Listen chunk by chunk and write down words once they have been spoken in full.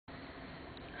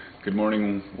Good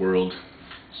morning, world.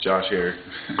 It's Josh here.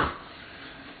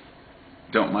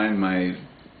 Don't mind my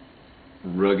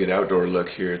rugged outdoor look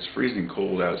here. It's freezing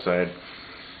cold outside.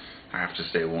 I have to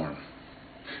stay warm.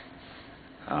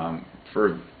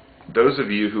 For those of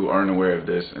you who aren't aware of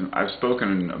this, and I've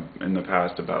spoken in the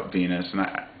past about Venus, and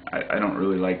I don't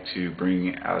really like to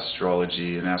bring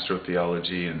astrology and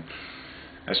astrotheology and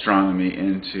astronomy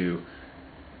into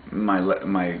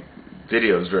my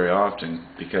videos very often,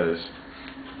 because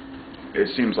it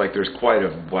seems like there's quite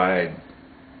a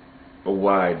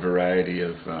wide variety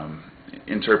of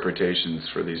interpretations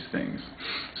for these things.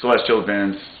 Celestial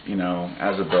events,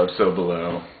 as above, so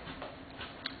below.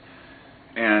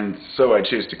 And so I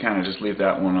choose to kind of just leave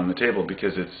that one on the table,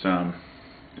 because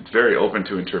it's very open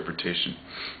to interpretation,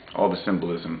 all the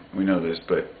symbolism. We know this,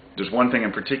 but there's one thing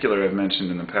in particular I've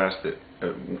mentioned in the past, that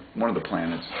one of the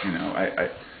planets, I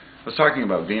was talking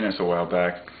about Venus a while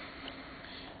back,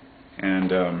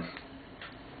 and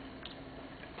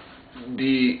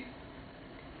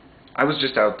I was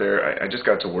just out there. I just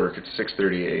got to work at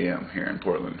 6:30 a.m. here in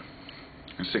Portland.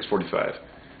 It's 6:45,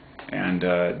 and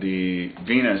the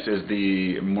Venus is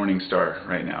the morning star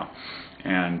right now.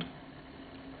 And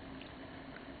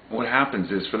what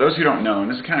happens is, for those who don't know,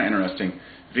 and this is kind of interesting,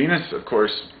 Venus, of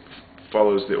course,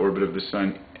 follows the orbit of the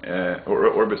Sun, or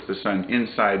orbits the Sun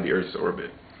inside the Earth's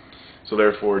orbit. So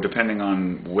therefore, depending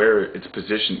on where its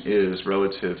position is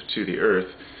relative to the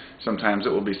Earth, sometimes it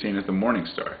will be seen as the morning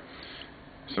star.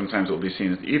 Sometimes it will be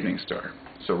seen as the evening star.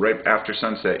 So right after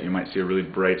sunset, you might see a really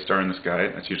bright star in the sky.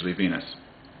 That's usually Venus.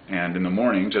 And in the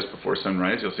morning, just before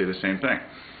sunrise, you'll see the same thing.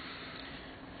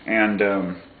 And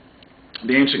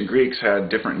the ancient Greeks had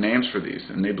different names for these,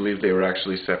 and they believed they were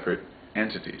actually separate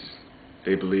entities.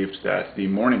 They believed that the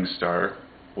morning star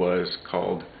was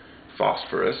called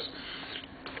Phosphorus,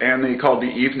 and they called the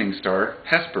evening star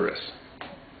Hesperus.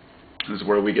 This is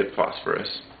where we get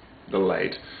phosphorus, the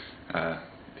light,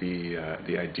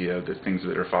 the idea that things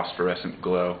that are phosphorescent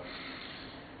glow.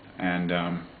 And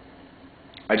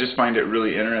I just find it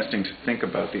really interesting to think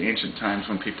about the ancient times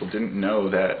when people didn't know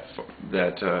that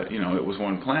it was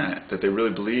one planet, that they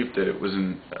really believed that it was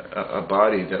a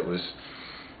body that was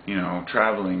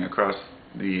traveling across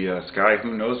the sky.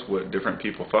 Who knows what different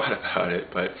people thought about it,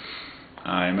 but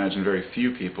I imagine very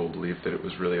few people believed that it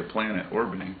was really a planet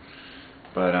orbiting.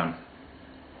 But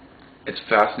it's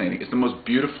fascinating. It's the most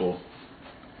beautiful,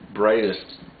 brightest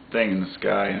thing in the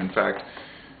sky. And in fact,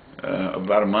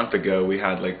 about a month ago, we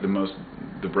had like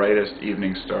the brightest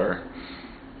evening star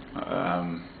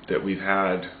that we've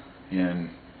had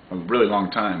in a really long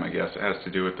time. I guess it has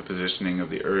to do with the positioning of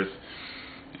the Earth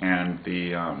and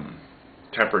the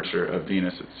temperature of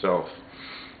Venus itself.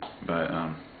 But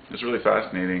it's a really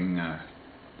fascinating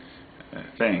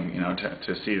thing,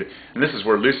 to see that. And this is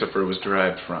where Lucifer was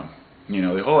derived from.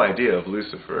 The whole idea of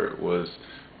Lucifer was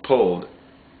pulled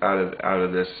out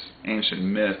of this ancient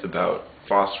myth about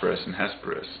Phosphorus and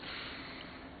Hesperus,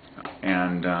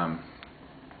 and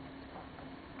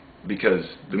because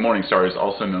the morning star is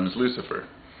also known as Lucifer.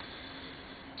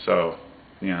 So,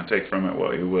 take from it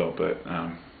what you will, but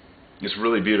it's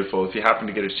really beautiful. If you happen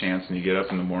to get a chance and you get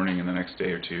up in the morning in the next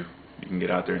day or two, you can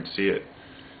get out there and see it.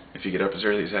 If you get up as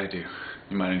early as I do,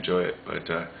 you might enjoy it, but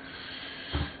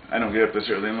I don't get up this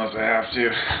early unless I have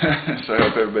to. So I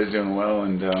hope everybody's doing well,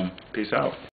 and peace out.